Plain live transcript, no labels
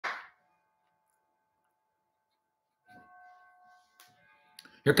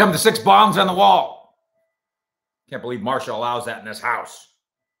Here come the 6 bongs on the wall. Can't believe Marshall allows that in this house.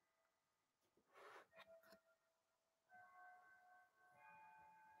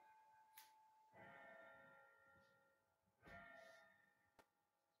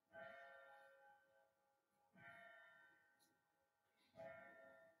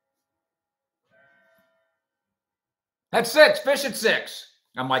 That's 6. Fish at 6.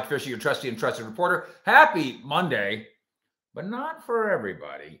 I'm Mike Fisher, your trusty and trusted reporter. Happy Monday, but not for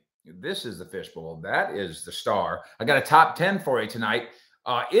everybody. This is the fishbowl. That is the star. I got a top 10 for you tonight.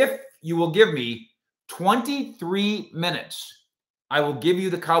 If you will give me 23 minutes, I will give you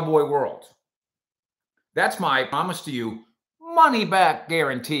the Cowboy world. That's my promise to you, money back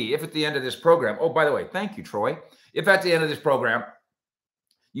guarantee. If at the end of this program, oh, by the way, thank you, Troy. If at the end of this program,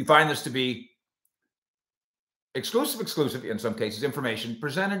 you find this to be exclusive, in some cases, information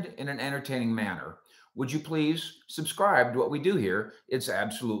presented in an entertaining manner, would you please subscribe to what we do here? It's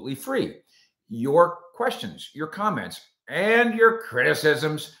absolutely free. Your questions, your comments, and your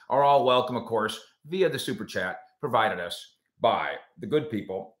criticisms are all welcome, of course, via the super chat provided us by the good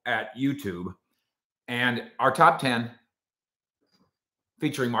people at YouTube. And our top 10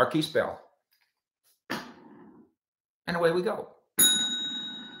 featuring Marquise Bell. And away we go.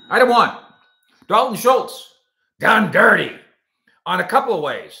 Item 1, Dalton Schultz. Done dirty on a couple of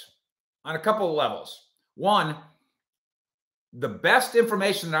ways, on a couple of levels. One, the best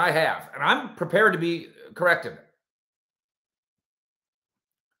information that I have, and I'm prepared to be corrected.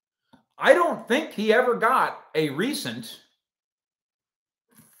 I don't think he ever got a recent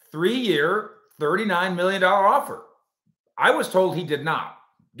 3-year, $39 million offer. I was told he did not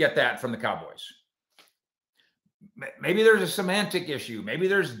get that from the Cowboys. Maybe there's a semantic issue. Maybe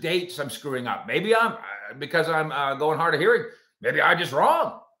there's dates I'm screwing up. Maybe because I'm going hard of hearing, maybe I'm just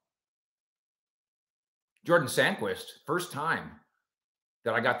wrong. Jordan Sandquist, first time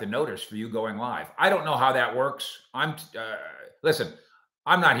that I got the notice for you going live. I don't know how that works. Listen,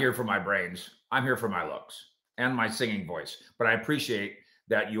 I'm not here for my brains. I'm here for my looks and my singing voice. But I appreciate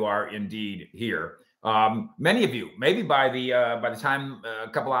that you are indeed here. Many of you, maybe by the time a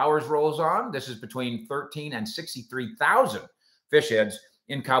couple hours rolls on, this is between 13 and 63,000 fish heads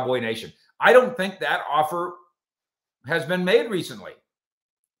in Cowboy Nation. I don't think that offer has been made recently.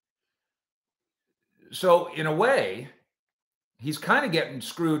 So in a way, he's kind of getting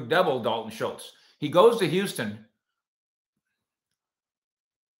screwed double, Dalton Schultz. He goes to Houston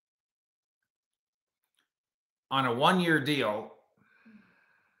on a 1-year deal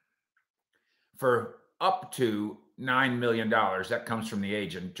for up to $9 million. That comes from the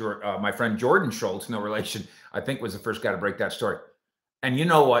agent. My friend Jordan Schultz, no relation, I think was the first guy to break that story. And you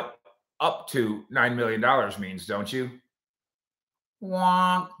know what up to $9 million means, don't you?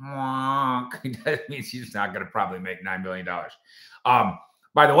 Wonk, wonk. That means he's not going to probably make $9 million.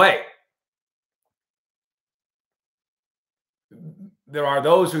 By the way, there are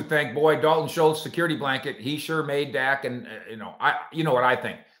those who think, boy, Dalton Schultz, security blanket, he sure made Dak. And, you know what I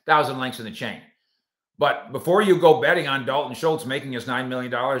think, 1,000 links in the chain. But before you go betting on Dalton Schultz making his $9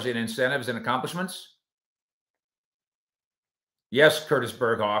 million in incentives and accomplishments, yes, Curtis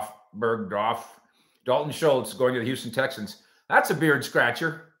Bergdorf, Dalton Schultz going to the Houston Texans, that's a beard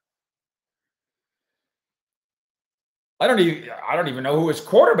scratcher. I don't even know who his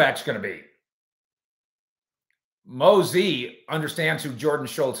quarterback's going to be. Mosey understands who Jordan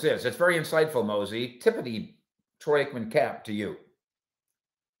Schultz is. It's very insightful, Mosey. Tippity Troy Aikman cap to you.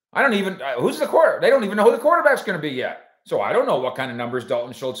 I don't even, who's the quarterback? They don't even know who the quarterback's going to be yet. So I don't know what kind of numbers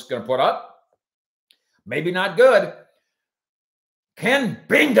Dalton Schultz is going to put up. Maybe not good. Ken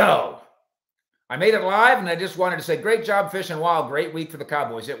Bingo. I made it live, and I just wanted to say, great job, Fish and Wild. Great week for the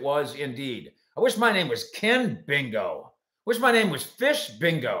Cowboys. It was indeed. I wish my name was Ken Bingo. Wish my name was Fish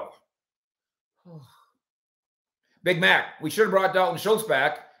Bingo. Big Mac, we should have brought Dalton Schultz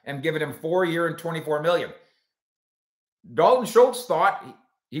back and given him 4-year and $24 million. Dalton Schultz thought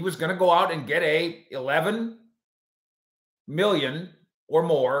he was going to go out and get a $11 million or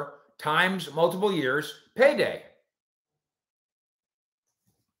more times multiple years payday.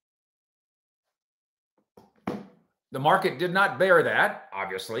 The market did not bear that,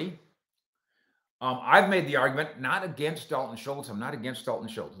 obviously. I've made the argument, not against Dalton Schultz. I'm not against Dalton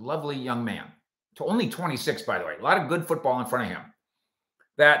Schultz. Lovely young man. Only 26, by the way. A lot of good football in front of him.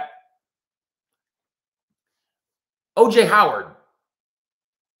 That O.J. Howard,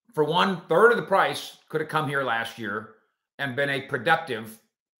 for 1/3 of the price, could have come here last year and been a productive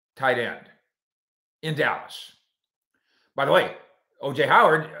tight end in Dallas. By the way, O.J.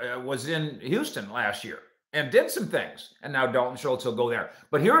 Howard was in Houston last year and did some things. And now Dalton Schultz will go there.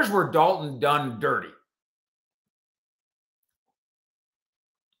 But here's where Dalton done dirty.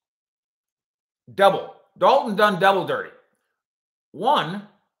 double. Dalton done double dirty. One,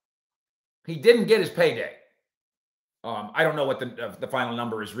 he didn't get his payday. I don't know what the final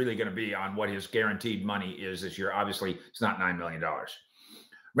number is really going to be on what his guaranteed money is this year. Obviously, it's not $9 million.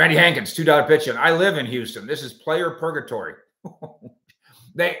 Randy Hankins, $2 pitch in. I live in Houston. This is player purgatory.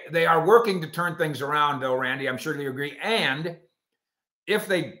 They are working to turn things around, though, Randy. I'm sure you agree. And if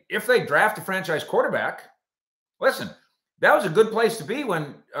they draft a franchise quarterback, listen, that was a good place to be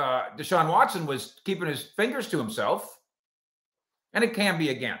when Deshaun Watson was keeping his fingers to himself, and it can be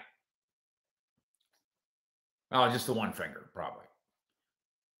again. Oh, just the one finger, probably.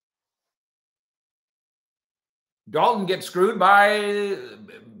 Dalton gets screwed by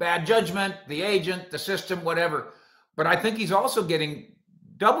bad judgment, the agent, the system, whatever. But I think he's also getting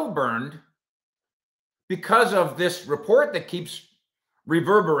double burned because of this report that keeps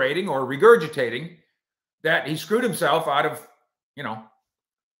reverberating or regurgitating that he screwed himself out of,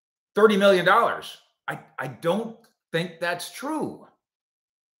 $30 million. I don't think that's true.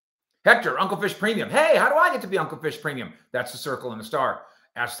 Hector, Uncle Fish Premium. Hey, how do I get to be Uncle Fish Premium? That's the circle and the star.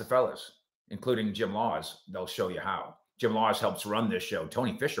 Ask the fellas, including Jim Laws. They'll show you how. Jim Laws helps run this show.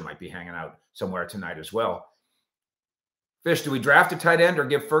 Tony Fisher might be hanging out somewhere tonight as well. Fish, do we draft a tight end or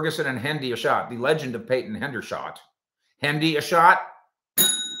give Ferguson and Hendy a shot? The legend of Peyton Hendershot. Hendy a shot?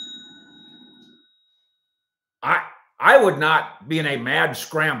 I would not be in a mad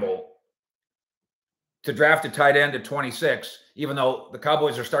scramble to draft a tight end at 26, even though the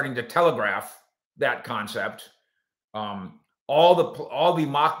Cowboys are starting to telegraph that concept. All the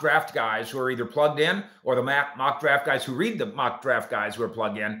mock draft guys who are either plugged in or the mock draft guys who read the mock draft guys who are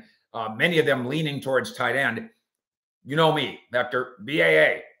plugged in, many of them leaning towards tight end. You know me, Hector,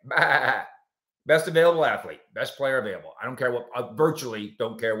 BAA, best available athlete, best player available. I don't care what, virtually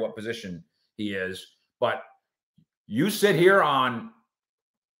don't care what position he is, but you sit here on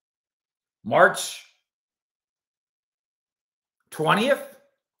March 20th,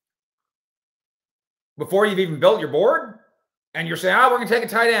 before you've even built your board, and you're saying, we're going to take a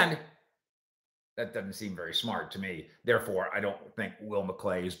tight end. That doesn't seem very smart to me. Therefore, I don't think Will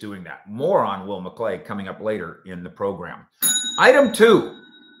McClay is doing that. More on Will McClay coming up later in the program. Item 2,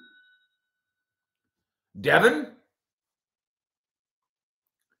 Devin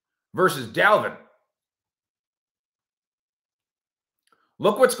versus Dalvin.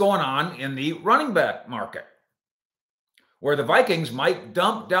 Look what's going on in the running back market, where the Vikings might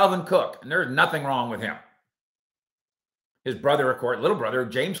dump Dalvin Cook, and there's nothing wrong with him. His brother, of course, little brother,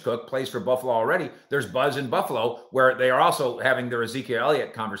 James Cook, plays for Buffalo already. There's buzz in Buffalo, where they are also having their Ezekiel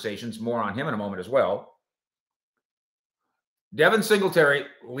Elliott conversations. More on him in a moment as well. Devin Singletary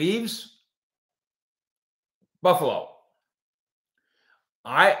leaves Buffalo.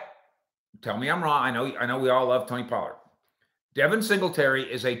 Tell me I'm wrong. I know we all love Tony Pollard. Devin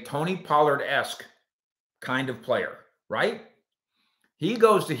Singletary is a Tony Pollard-esque kind of player, right? He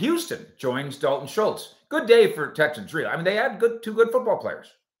goes to Houston, joins Dalton Schultz. Good day for Texans, really. I mean, they had two good football players.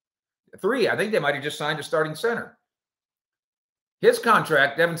 3, I think they might have just signed a starting center. His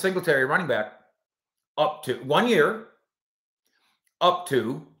contract, Devin Singletary, running back, up to 1 year, up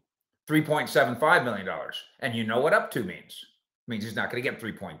to $3.75 million. And you know what up to means. It means he's not going to get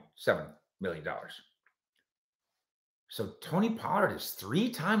 $3.7 million. So Tony Pollard is 3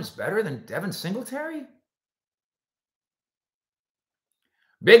 times better than Devin Singletary?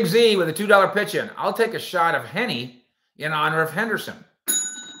 Big Z with a $2 pitch in. I'll take a shot of Henny in honor of Henderson.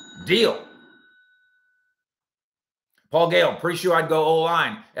 Deal. Paul Gale, pretty sure I'd go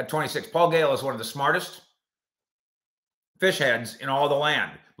O-line at 26. Paul Gale is one of the smartest fish heads in all the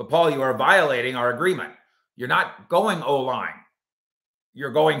land. But Paul, you are violating our agreement. You're not going O-line.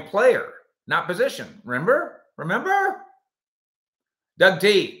 You're going player, not position. Remember? Doug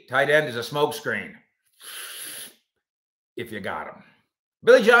T, tight end is a smokescreen. If you got him.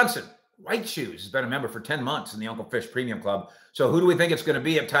 Billy Johnson, White Shoes, has been a member for 10 months in the Uncle Fish Premium Club. So who do we think it's going to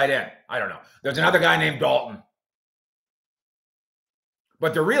be at tight end? I don't know. There's another guy named Dalton.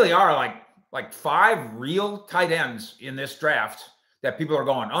 But there really are like 5 real tight ends in this draft that people are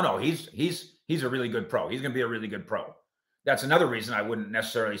going, oh no, he's a really good pro. He's going to be a really good pro. That's another reason I wouldn't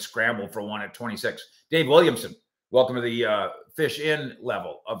necessarily scramble for one at 26. Dave Williamson, welcome to the Fish In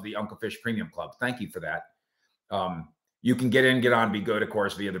level of the Uncle Fish Premium Club. Thank you for that. You can get in, get on, be good, of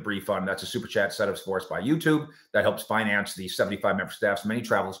course, via the Brief Fund. That's a super chat set up for us by YouTube. That helps finance the 75-member staff's many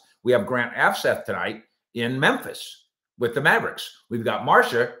travels. We have Grant Afseth tonight in Memphis with the Mavericks. We've got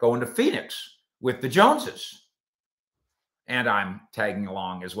Marcia going to Phoenix with the Joneses. And I'm tagging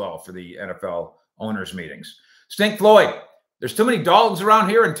along as well for the NFL owners meetings. Stink Floyd, there's too many Daltons around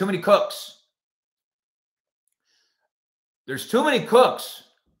here and too many Cooks. There's too many Cooks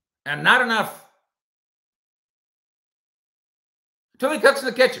and not enough Too many cooks in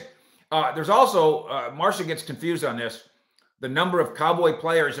the kitchen. There's also, Marcia gets confused on this, the number of Cowboy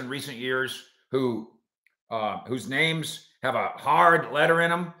players in recent years whose names have a hard letter in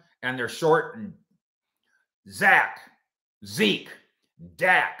them and they're short and Zach, Zeke,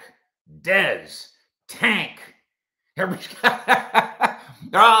 Dak, Dez, Tank. They're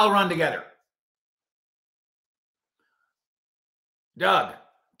all run together. Doug,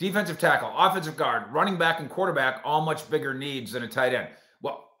 defensive tackle, offensive guard, running back, and quarterback, all much bigger needs than a tight end.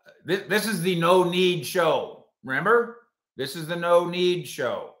 Well, this is the no-need show. Remember? This is the no-need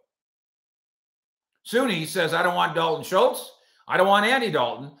show. Suni says, I don't want Dalton Schultz. I don't want Andy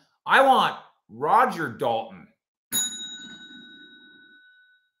Dalton. I want Roger Dalton.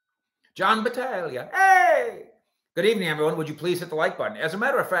 John Battaglia. Hey! Good evening, everyone. Would you please hit the like button? As a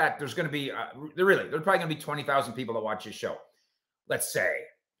matter of fact, there's going to be, there's probably going to be 20,000 people that watch this show. Let's say,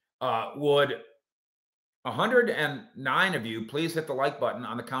 would 109 of you please hit the like button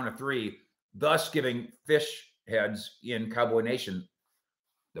on the count of 3, thus giving fish heads in Cowboy Nation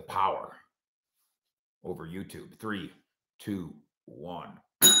the power over YouTube. 3, 2, 1.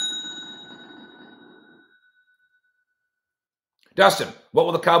 Dustin, what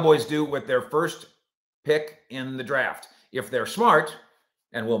will the Cowboys do with their first pick in the draft? If they're smart,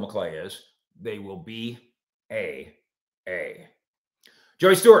 and Will McClay is, they will be A.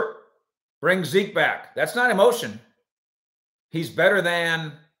 Joey Stewart, bring Zeke back. That's not emotion. He's better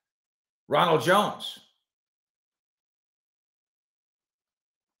than Ronald Jones.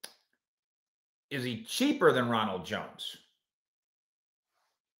 Is he cheaper than Ronald Jones?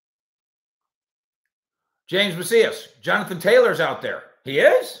 James Macias, Jonathan Taylor's out there. He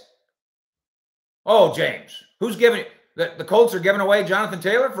is? Oh, James, who's giving the Colts are giving away Jonathan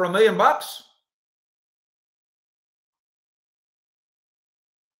Taylor for $1 million?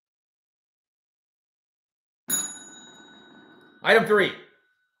 Item 3.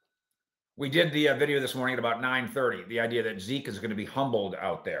 We did the video this morning at about 9:30. The idea that Zeke is going to be humbled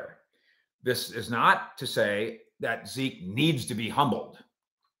out there. This is not to say that Zeke needs to be humbled.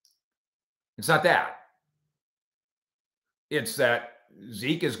 It's not that. It's that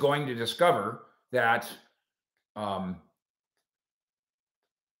Zeke is going to discover that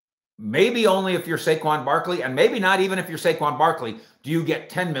maybe only if you're Saquon Barkley, and maybe not even if you're Saquon Barkley, do you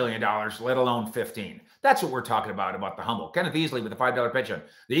get $10 million, let alone 15. That's what we're talking about the humble. Kenneth Easley with the $5 pension.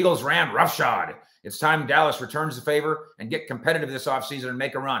 The Eagles ran roughshod. It's time Dallas returns the favor and get competitive this offseason and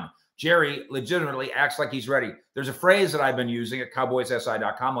make a run. Jerry legitimately acts like he's ready. There's a phrase that I've been using at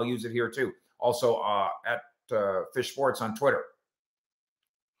cowboyssi.com. I'll use it here too. Also at Fish Sports on Twitter.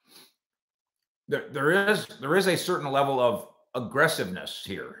 There is a certain level of aggressiveness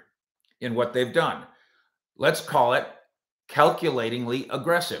here in what they've done. Let's call it calculatingly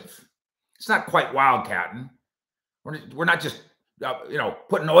aggressive. It's not quite wildcatting. We're not just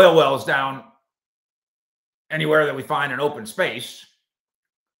putting oil wells down anywhere that we find an open space.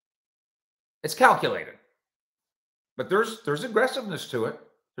 It's calculated, but there's aggressiveness to it.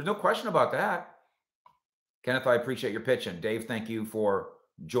 There's no question about that. Kenneth, I appreciate your pitch, and Dave, thank you for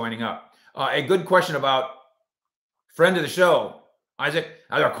joining up. A good question about friend of the show, Isaac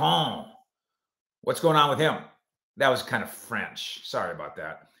Alarcon. What's going on with him? That was kind of French. Sorry about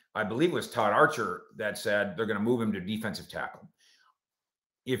that. I believe it was Todd Archer that said they're going to move him to defensive tackle.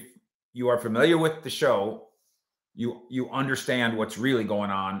 If you are familiar with the show, you understand what's really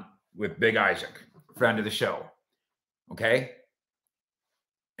going on with Big Isaac, friend of the show. Okay?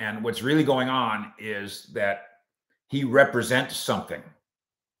 And what's really going on is that he represents something.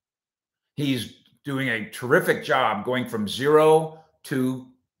 He's doing a terrific job going from 0 to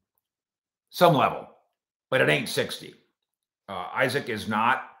some level, but it ain't 60. Isaac is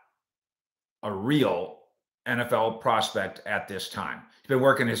not a real NFL prospect at this time. He's been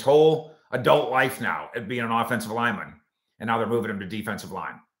working his whole adult life now at being an offensive lineman, and now they're moving him to defensive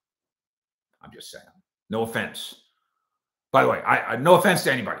line. I'm just saying. No offense. By the way, I no offense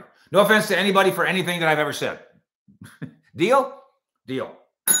to anybody. No offense to anybody for anything that I've ever said. Deal? Deal.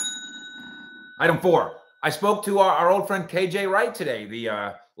 Item 4. I spoke to our old friend KJ Wright today,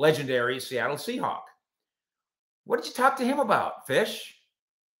 the legendary Seattle Seahawk. What did you talk to him about, Fish?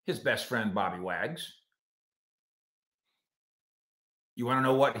 His best friend, Bobby Wags. You want to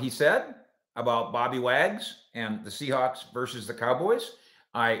know what he said about Bobby Wags and the Seahawks versus the Cowboys?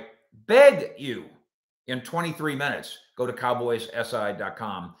 I beg you, in 23 minutes, go to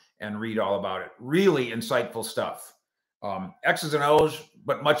cowboyssi.com and read all about it. Really insightful stuff. X's and O's,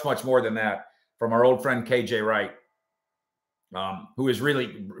 but much, much more than that from our old friend KJ Wright, who is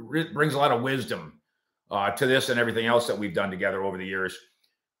really brings a lot of wisdom to this and everything else that we've done together over the years.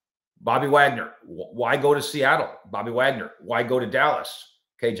 Bobby Wagner, why go to Seattle? Bobby Wagner, why go to Dallas?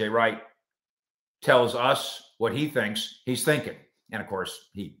 KJ Wright tells us what he thinks he's thinking. And of course,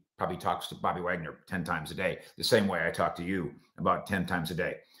 he probably talks to Bobby Wagner 10 times a day, the same way I talk to you about 10 times a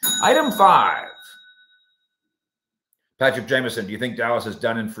day. Item 5. Patrick Jameson, do you think Dallas is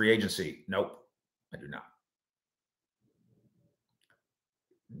done in free agency? Nope, I do not.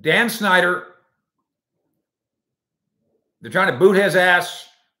 Dan Snyder, they're trying to boot his ass.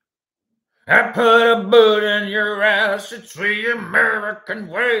 I put a boot in your ass. It's the American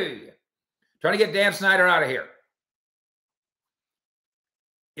way. Trying to get Dan Snyder out of here.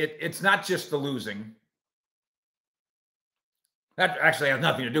 It's not just the losing. That actually has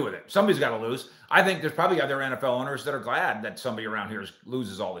nothing to do with it. Somebody's got to lose. I think there's probably other NFL owners that are glad that somebody around here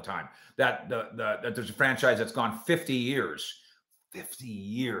loses all the time. That there's a franchise that's gone 50 years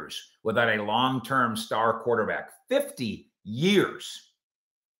without a long-term star quarterback. 50 years.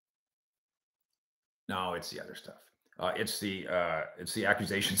 No, it's the other stuff. It's the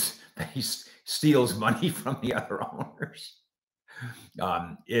accusations that he steals money from the other owners.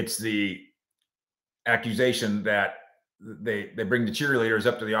 It's the accusation that they bring the cheerleaders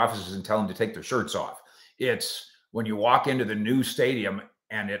up to the offices and tell them to take their shirts off. It's when you walk into the new stadium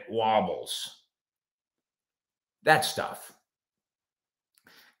and it wobbles. That stuff.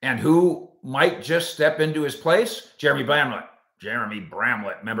 And who might just step into his place? Jeremy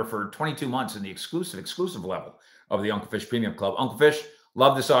Bramlett, member for 22 months in the exclusive level of the Uncle Fish Premium Club. Uncle Fish,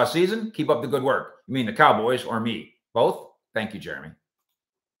 love this off season. Keep up the good work. You mean the Cowboys or me? Both? Thank you, Jeremy.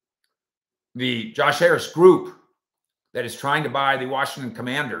 The Josh Harris group that is trying to buy the Washington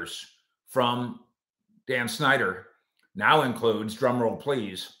Commanders from Dan Snyder now includes, drumroll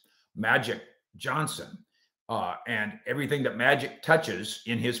please, Magic Johnson and everything that Magic touches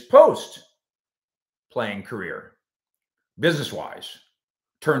in his post-playing career, business-wise,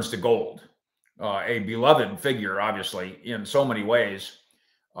 turns to gold. A beloved figure, obviously, in so many ways.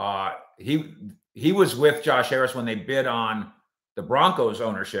 He was with Josh Harris when they bid on the Broncos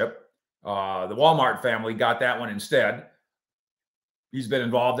ownership. The Walmart family got that one instead. He's been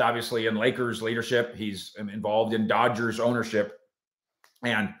involved, obviously, in Lakers leadership. He's involved in Dodgers ownership.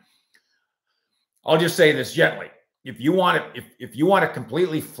 And I'll just say this gently: if you want to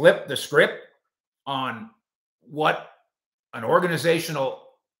completely flip the script on what an organizational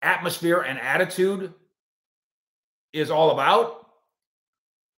atmosphere and attitude is all about,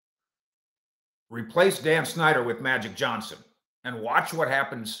 replace Dan Snyder with Magic Johnson and watch what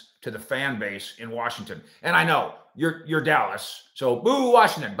happens to the fan base in Washington. And I know you're Dallas, so boo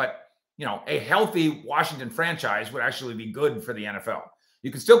Washington, but you know, a healthy Washington franchise would actually be good for the NFL.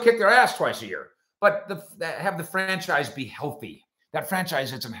 You can still kick their ass twice a year, but have the franchise be healthy. That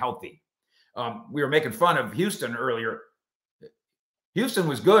franchise isn't healthy. We were making fun of Houston earlier. Houston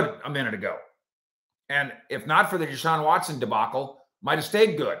was good a minute ago. And if not for the Deshaun Watson debacle, might have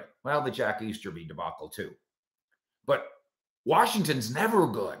stayed good. Well, the Jack Easterby debacle too. But Washington's never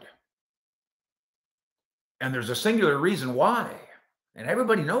good. And there's a singular reason why. And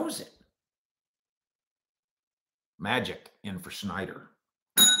everybody knows it. Magic in for Snyder.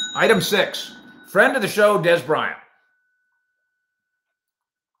 Item 6. Friend of the show, Des Bryant,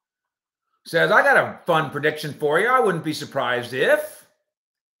 says, I got a fun prediction for you. I wouldn't be surprised if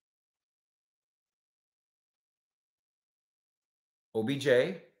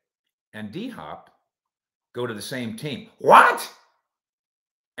OBJ and D-Hop go to the same team. What?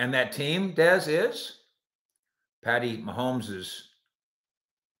 And that team, Des, is Patty Mahomes'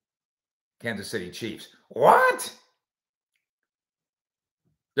 Kansas City Chiefs. What?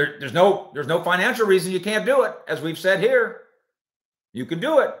 There's no financial reason you can't do it. As we've said here, you can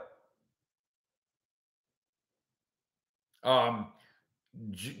do it.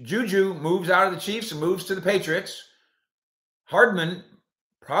 Juju moves out of the Chiefs and moves to the Patriots. Hardman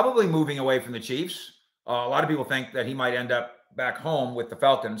probably moving away from the Chiefs. A lot of people think that he might end up back home with the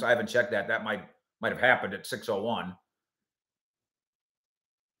Falcons. I haven't checked that. That might have happened at 6:01.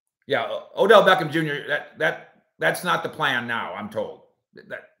 Yeah, Odell Beckham Jr., that's not the plan now, I'm told,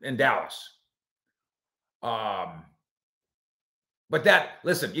 that in Dallas. But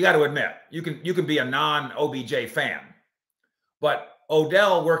listen, you got to admit, you can be a non-OBJ fan, but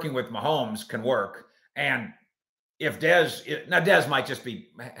Odell working with Mahomes can work. And if Dez might just be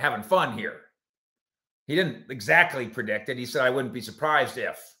having fun here. He didn't exactly predict it. He said, I wouldn't be surprised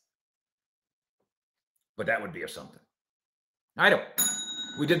if. But that would be a something.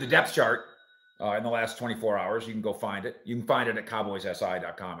 We did the depth chart in the last 24 hours. You can go find it. You can find it at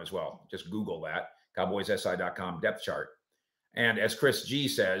cowboyssi.com as well. Just Google that, cowboyssi.com depth chart. And as Chris G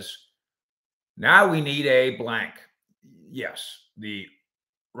says, now we need a blank. Yes, the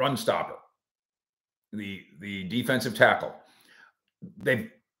run stopper, the defensive tackle. They've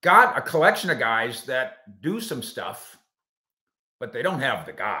got a collection of guys that do some stuff, but they don't have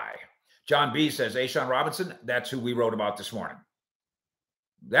the guy. John B says, A'Shawn Robinson, that's who we wrote about this morning.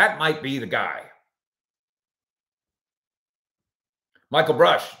 That might be the guy. Michael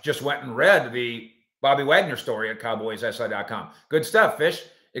Brush just went and read the Bobby Wagner story at cowboyssi.com. Good stuff, Fish.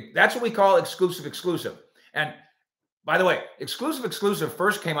 That's what we call exclusive. And by the way, exclusive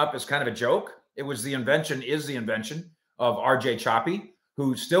first came up as kind of a joke. It was the invention of RJ Choppy,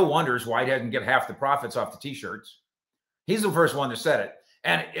 who still wonders why he doesn't get half the profits off the t-shirts. He's the first one that said it.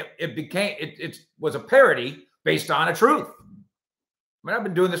 And it was a parody based on a truth. I mean, I've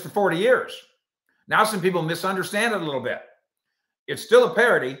been doing this for 40 years. Now some people misunderstand it a little bit. It's still a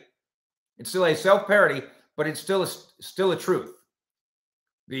parody. It's still a self-parody, but it's still a truth.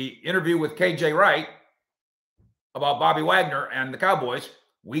 The interview with KJ Wright about Bobby Wagner and the Cowboys,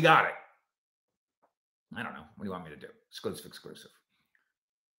 we got it. I don't know. What do you want me to do? Exclusive.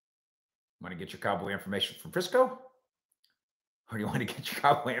 Want to get your cowboy information from Frisco? Or do you want to get your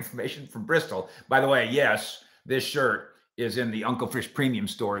cowboy information from Bristol? By the way, yes, this shirt is in the Uncle Fish Premium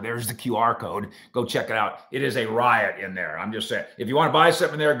store. There's the QR code. Go check it out. It is a riot in there. I'm just saying. If you want to buy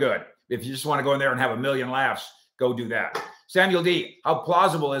something there, good. If you just want to go in there and have a million laughs, go do that. Samuel D., how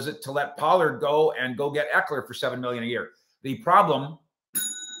plausible is it to let Pollard go and go get Eckler for $7 million a year? The problem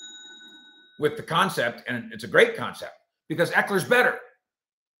with the concept, and it's a great concept, because Eckler's better,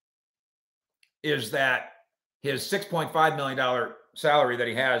 is that his $6.5 million salary that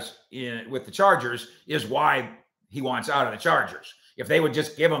he has with the Chargers is why he wants out of the Chargers. If they would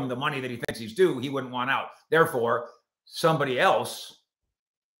just give him the money that he thinks he's due, he wouldn't want out. Therefore, somebody else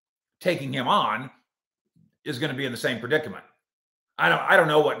taking him on is going to be in the same predicament. I don't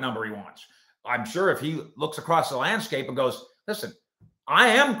know what number he wants. I'm sure if he looks across the landscape and goes, listen, I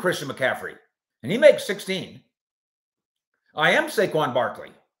am Christian McCaffrey, and he makes 16. I am Saquon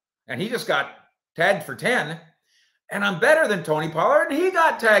Barkley, and he just got tagged for 10. And I'm better than Tony Pollard, and he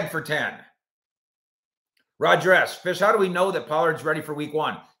got tagged for 10. Roger S. Fish, how do we know that Pollard's ready for week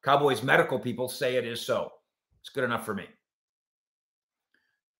 1? Cowboys medical people say it is so. It's good enough for me.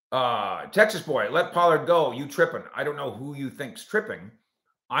 Texas boy, let Pollard go. You tripping. I don't know who you think's tripping.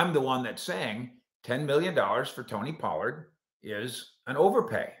 I'm the one that's saying $10 million for Tony Pollard is an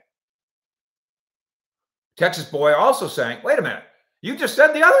overpay. Texas boy also saying, wait a minute, you just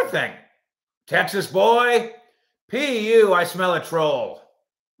said the other thing. Texas boy, P.U., I smell a troll.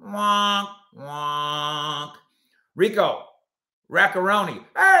 Wonk, wonk. Rico, Raccaroni.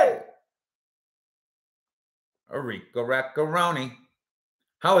 Hey! Rico Raccaroni.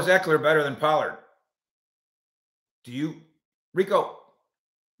 How is Eckler better than Pollard? Rico,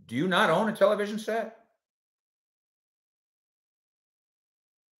 do you not own a television set?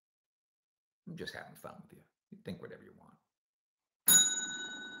 I'm just having fun with you. You think whatever you want.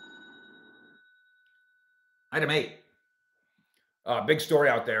 Item 8. Big story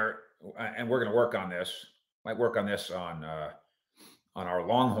out there, and we're going to work on this. Might work on this on our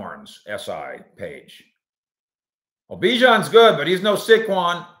Longhorns SI page. Well, Bijan's good, but he's no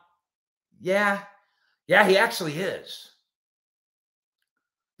Saquon. Yeah, he actually is.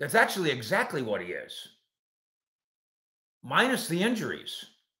 That's actually exactly what he is. Minus the injuries.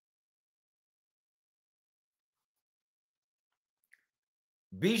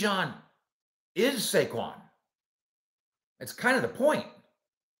 Bijan is Saquon. It's kind of the point.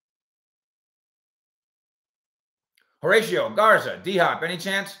 Horatio, Garza, D-Hop, any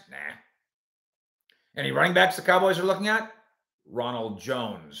chance? Nah. Any running backs the Cowboys are looking at? Ronald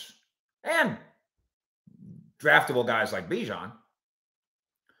Jones. And draftable guys like Bijan.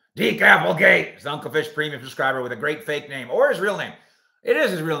 Deke Applegate is the Uncle Fish Premium subscriber with a great fake name. Or his real name. It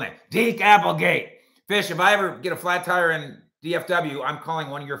is his real name. Deke Applegate. Fish, if I ever get a flat tire in DFW, I'm calling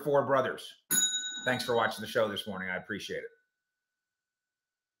one of your 4 brothers. Thanks for watching the show this morning. I appreciate it.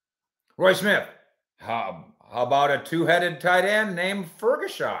 Roy Smith. How about a 2-headed tight end named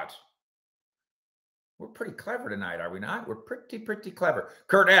Fergushot? We're pretty clever tonight, are we not? We're pretty clever.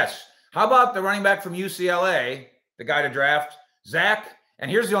 Kurt S. How about the running back from UCLA, the guy to draft, Zach?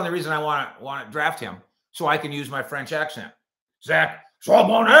 And here's the only reason I want to draft him, so I can use my French accent. Zach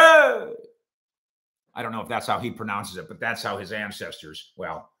Charbonnet. I don't know if that's how he pronounces it, but that's how his ancestors,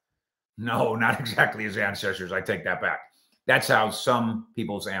 well, no, not exactly his ancestors. I take that back. That's how some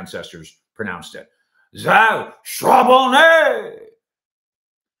people's ancestors pronounced it. Zach Charbonnet.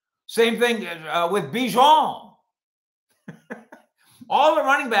 Same thing with Bijan. All the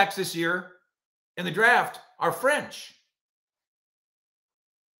running backs this year in the draft are French.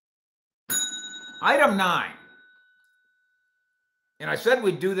 Item 9. And I said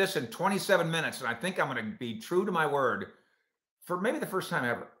we'd do this in 27 minutes, and I think I'm going to be true to my word for maybe the first time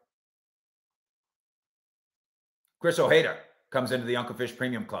ever. Chris Ojeda comes into the Uncle Fish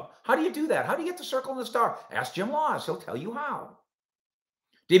Premium Club. How do you do that? How do you get the circle and the star? Ask Jim Laws. He'll tell you how.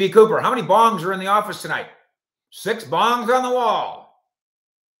 DB Cooper, how many bongs are in the office tonight? 6 bongs on the wall.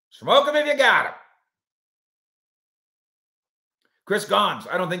 Smoke them if you got them. Chris Gons,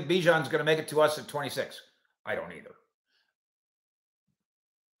 I don't think Bijan's going to make it to us at 26. I don't either.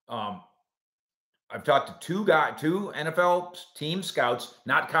 I've talked to two NFL team scouts,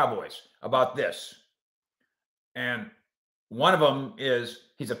 not Cowboys, about this. And one of them is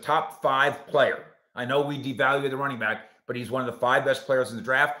he's a top 5 player. I know we devalue the running back, but he's one of the 5 best players in the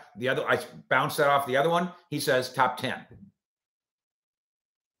draft. The other, I bounced that off the other one. He says top 10.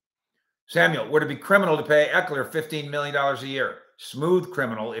 Samuel, would it be criminal to pay Eckler $15 million a year? Smooth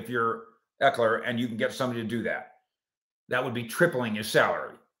criminal if you're Eckler and you can get somebody to do that. That would be tripling his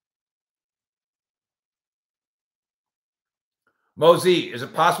salary. Mosey, is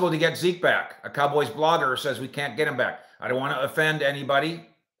it possible to get Zeke back? A Cowboys blogger says we can't get him back. I don't want to offend anybody.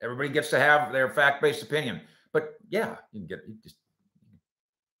 Everybody gets to have their fact-based opinion. But yeah, you can just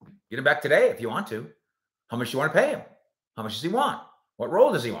get him back today if you want to. How much do you want to pay him? How much does he want? What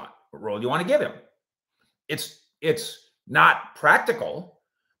role does he want? What role do you want to give him? It's not practical,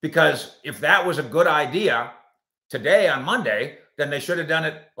 because if that was a good idea today on Monday, then they should have done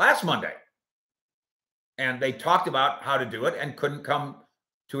it last Monday. And they talked about how to do it and couldn't come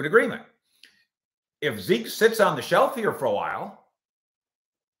to an agreement. If Zeke sits on the shelf here for a while,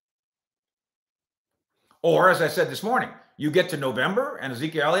 or as I said this morning, you get to November and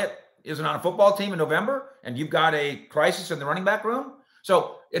Ezekiel Elliott isn't on a football team in November and you've got a crisis in the running back room.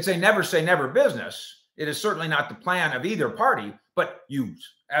 So it's a never say never business. It is certainly not the plan of either party, but you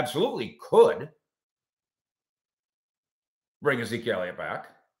absolutely could bring Ezekiel Elliott back.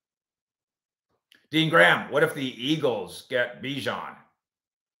 Dean Graham, what if the Eagles get Bijan?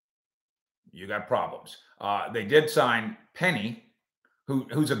 You got problems. They did sign Penny,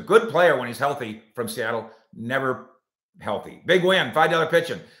 who's a good player when he's healthy, from Seattle, never healthy. Big win, $5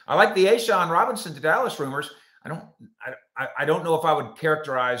 pitching. I like the Ashawn Robinson to Dallas rumors. I don't know if I would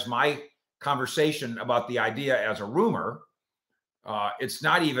characterize my conversation about the idea as a rumor. It's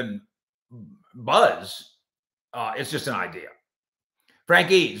not even buzz. It's just an idea.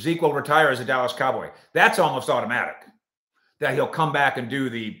 Frankie, Zeke will retire as a Dallas Cowboy. That's almost automatic, that he'll come back and do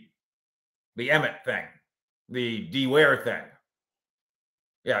the Emmett thing, the D. Ware thing.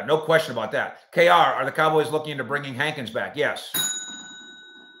 Yeah, no question about that. KR, are the Cowboys looking into bringing Hankins back? Yes.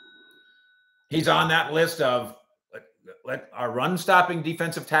 He's on that list of our run-stopping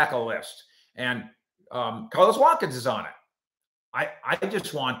defensive tackle list. And Carlos Watkins is on it. I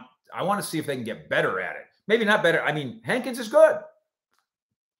want to see if they can get better at it. Maybe not better. I mean, Hankins is good.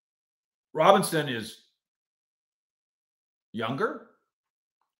 Robinson is younger,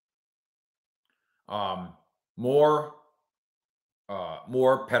 more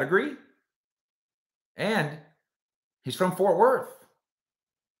pedigree, and he's from Fort Worth.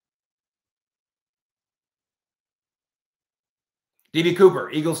 DB Cooper,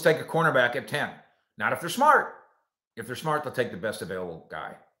 Eagles take a cornerback at 10. Not if they're smart. If they're smart, they'll take the best available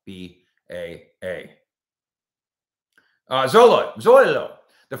guy. B-A-A. Zolo.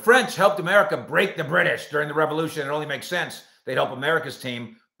 The French helped America break the British during the Revolution. It only makes sense they'd help America's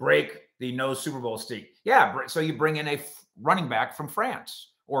team break the no Super Bowl streak. Yeah, so you bring in a running back from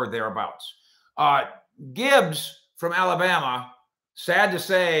France or thereabouts. Gibbs from Alabama, sad to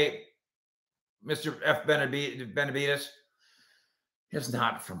say, Mr. F. Benavides, is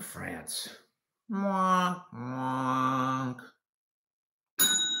not from France.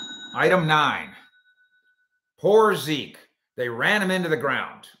 Item 9. Poor Zeke. They ran him into the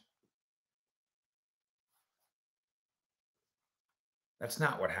ground. That's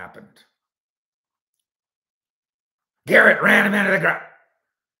not what happened. Garrett ran him into the ground.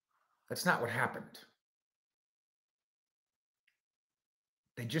 That's not what happened.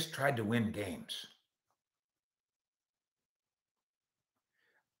 They just tried to win games.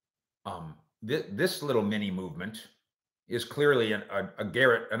 This little mini movement is clearly an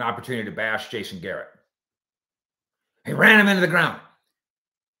opportunity to bash Jason Garrett. He ran him into the ground.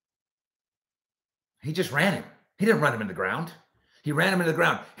 He just ran him. He didn't run him into the ground. He ran him into the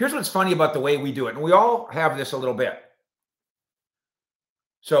ground. Here's what's funny about the way we do it, and we all have this a little bit.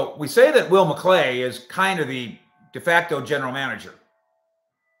 So we say that Will McClay is kind of the de facto general manager.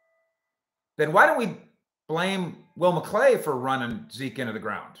 Then why don't we blame Will McClay for running Zeke into the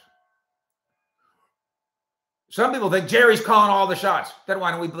ground? Some people think Jerry's calling all the shots. Then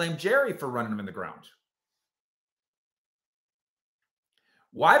why don't we blame Jerry for running him in the ground?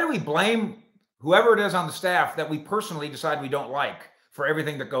 Why do we blame whoever it is on the staff that we personally decide we don't like for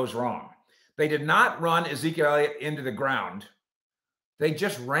everything that goes wrong? They did not run Ezekiel Elliott into the ground. They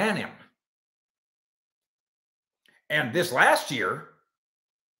just ran him. And this last year,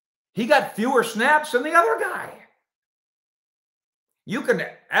 he got fewer snaps than the other guy. You can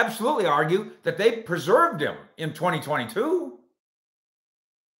absolutely argue that they preserved him in 2022.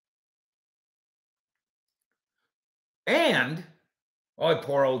 And, oh,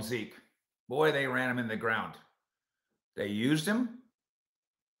 poor old Zeke. Boy, they ran him in the ground. They used him.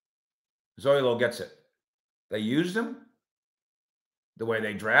 Zoilo gets it. They used him the way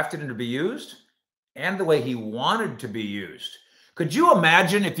they drafted him to be used and the way he wanted to be used. Could you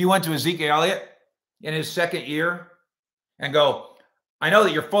imagine if you went to Ezekiel Elliott in his second year and go, I know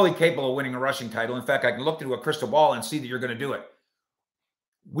that you're fully capable of winning a rushing title. In fact, I can look into a crystal ball and see that you're going to do it.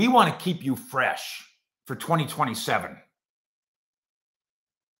 We want to keep you fresh for 2027.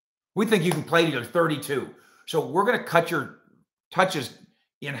 We think you can play till you're 32. So we're going to cut your touches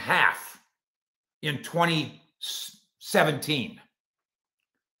in half in 2017.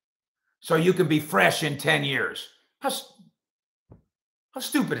 So you can be fresh in 10 years. How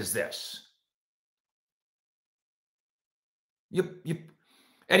stupid is this?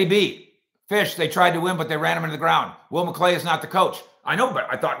 Eddie B, Fish, they tried to win, but they ran him into the ground. Will McClay is not the coach. I know, but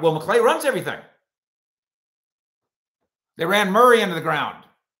I thought Will McClay runs everything. They ran Murray into the ground.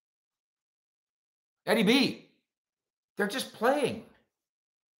 Eddie B, they're just playing.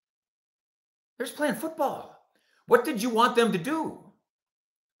 They're just playing football. What did you want them to do?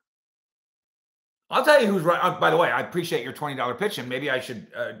 I'll tell you who's right. By the way, I appreciate your $20 pitch, and maybe I should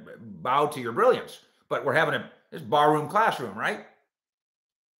bow to your brilliance. But we're having this barroom classroom, right?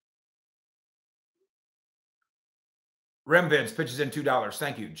 Remvids pitches in $2.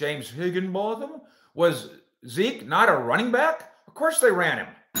 Thank you. James Higginbotham. Was Zeke not a running back? Of course they ran him.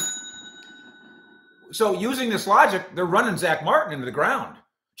 So using this logic, they're running Zach Martin into the ground.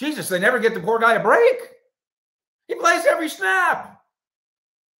 Jesus, they never get the poor guy a break. He plays every snap.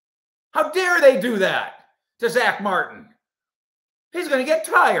 How dare they do that to Zach Martin? He's going to get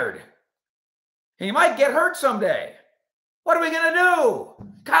tired. He might get hurt someday. What are we going to do?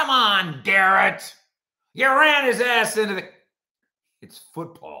 Come on, Garrett. You ran his ass into the... It's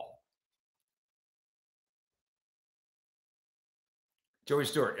football. Joey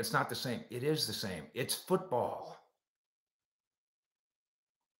Stewart, it's not the same. It is the same. It's football.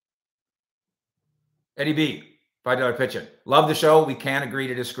 Eddie B, $5 pitch in. Love the show. We can agree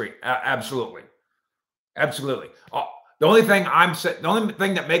to disagree. Absolutely. Absolutely. The only thing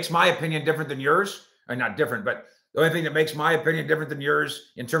that makes my opinion different than yours, or not different, but the only thing that makes my opinion different than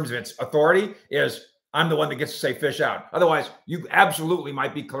yours in terms of its authority is I'm the one that gets to say fish out. Otherwise, you absolutely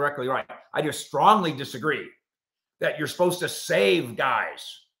might be correctly right. I just strongly disagree that you're supposed to save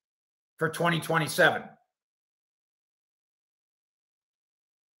guys for 2027.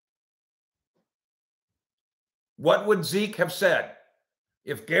 What would Zeke have said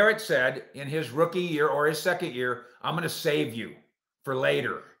if Garrett said in his rookie year or his second year, I'm going to save you for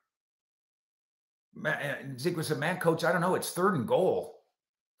later? Zeke would say, man, coach, I don't know. It's 3rd and goal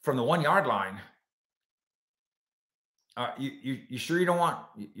from the 1-yard line. You sure you don't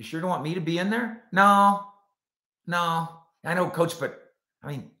want me to be in there? No. I know, coach, but I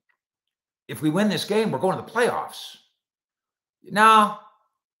mean, if we win this game, we're going to the playoffs. No,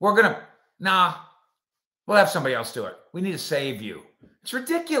 we'll have somebody else do it. We need to save you. It's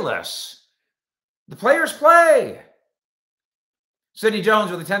ridiculous. The players play. Sidney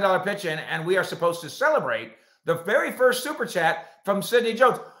Jones with a $10 pitch in, and we are supposed to celebrate the very first super chat from Sidney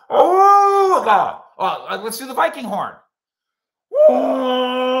Jones. Let's do the Viking horn.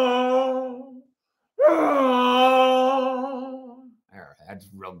 That's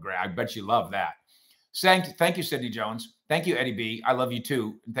real great. I bet you love that. Thank you, Sidney Jones. Thank you, Eddie B. I love you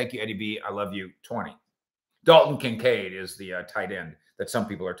too. And thank you, Eddie B. I love you 20. Dalton Kincaid is the tight end that some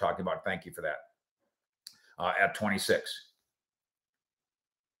people are talking about. Thank you for that. At 26.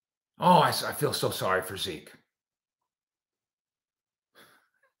 Oh, I feel so sorry for Zeke.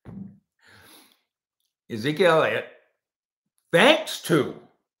 Ezekiel Elliott, thanks to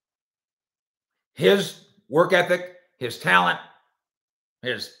his work ethic, his talent,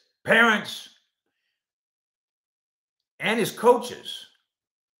 his parents, and his coaches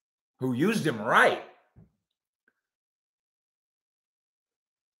who used him right,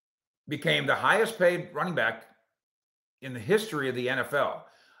 became the highest paid running back in the history of the NFL.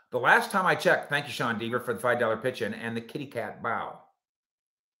 The last time I checked, thank you, Sean Deaver, for the $5 pitch in and the kitty cat bow.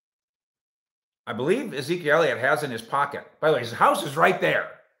 I believe Ezekiel Elliott has in his pocket. By the way, his house is right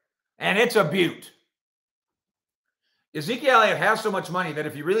there, and it's a beaut. Ezekiel Elliott has so much money that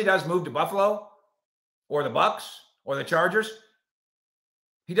if he really does move to Buffalo or the Bucks or the Chargers,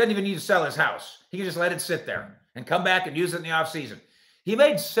 he doesn't even need to sell his house. He can just let it sit there and come back and use it in the offseason. He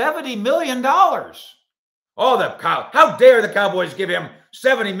made $70 million. Oh, how dare the Cowboys give him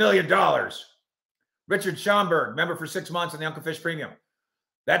 $70 million? Richard Schomburg, member for 6 months on the Uncle Fish Premium.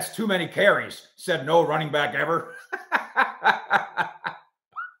 That's too many carries, said no running back ever.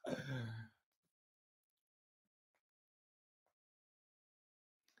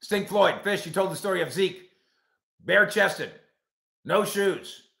 Stink Floyd, Fish, you told the story of Zeke, bare-chested, no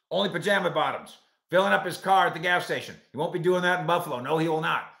shoes, only pajama bottoms, filling up his car at the gas station. He won't be doing that in Buffalo. No, he will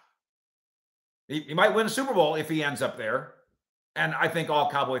not. He might win a Super Bowl if he ends up there. And I think all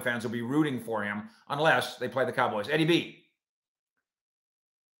Cowboy fans will be rooting for him unless they play the Cowboys. Eddie B.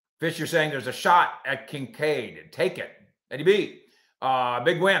 Fish, you're saying there's a shot at Kincaid. Take it. Eddie B.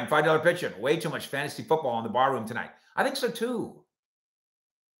 Big win, $5 pitch-in. Way too much fantasy football in the bar room tonight. I think so too.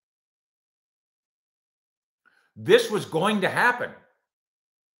 This was going to happen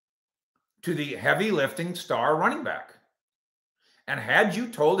to the heavy lifting star running back. And had you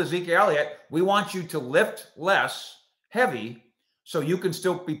told Ezekiel Elliott, we want you to lift less heavy so you can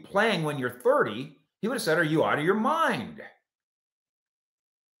still be playing when you're 30, he would have said, are you out of your mind?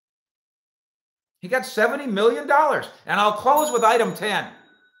 He got $70 million. And I'll close with item 10.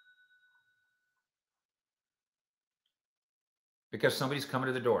 Because somebody's coming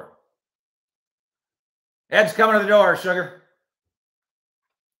to the door. Ed's coming to the door, sugar.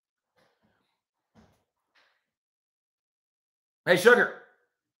 Hey, sugar.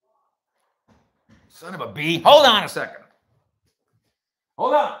 Son of a bee. Hold on a second.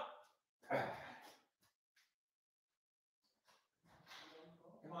 Hold on. Come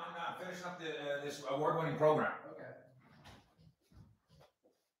on, finish up this award-winning program. Okay.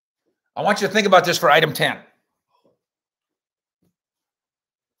 I want you to think about this for item 10.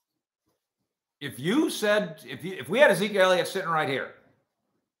 If you said, if we had Ezekiel Elliott sitting right here,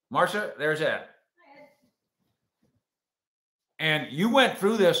 Marcia, there's Ed. And you went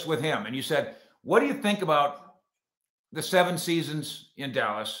through this with him and you said, what do you think about the 7 seasons in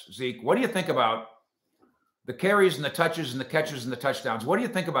Dallas, Zeke? What do you think about the carries and the touches and the catches and the touchdowns? What do you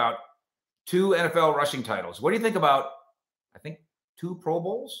think about 2 NFL rushing titles? What do you think about, I think, 2 Pro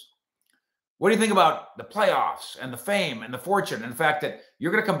Bowls? What do you think about the playoffs and the fame and the fortune and the fact that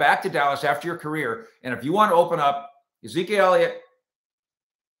you're going to come back to Dallas after your career, and if you want to open up Ezekiel Elliott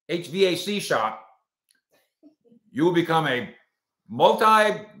HVAC shop, you will become a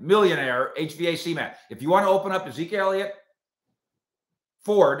multi-millionaire HVAC man. If you want to open up Ezekiel Elliott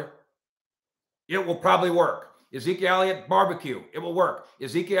Ford, it will probably work. Ezekiel Elliott barbecue, it will work.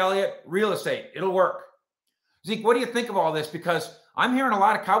 Ezekiel Elliott real estate, it'll work. Zeke, what do you think of all this? Because I'm hearing a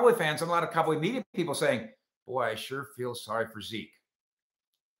lot of Cowboy fans and a lot of Cowboy media people saying, boy, I sure feel sorry for Zeke.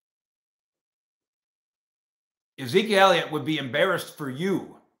 Ezekiel Elliott would be embarrassed for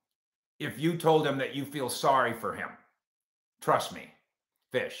you if you told him that you feel sorry for him. Trust me.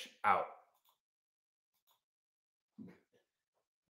 Fish out.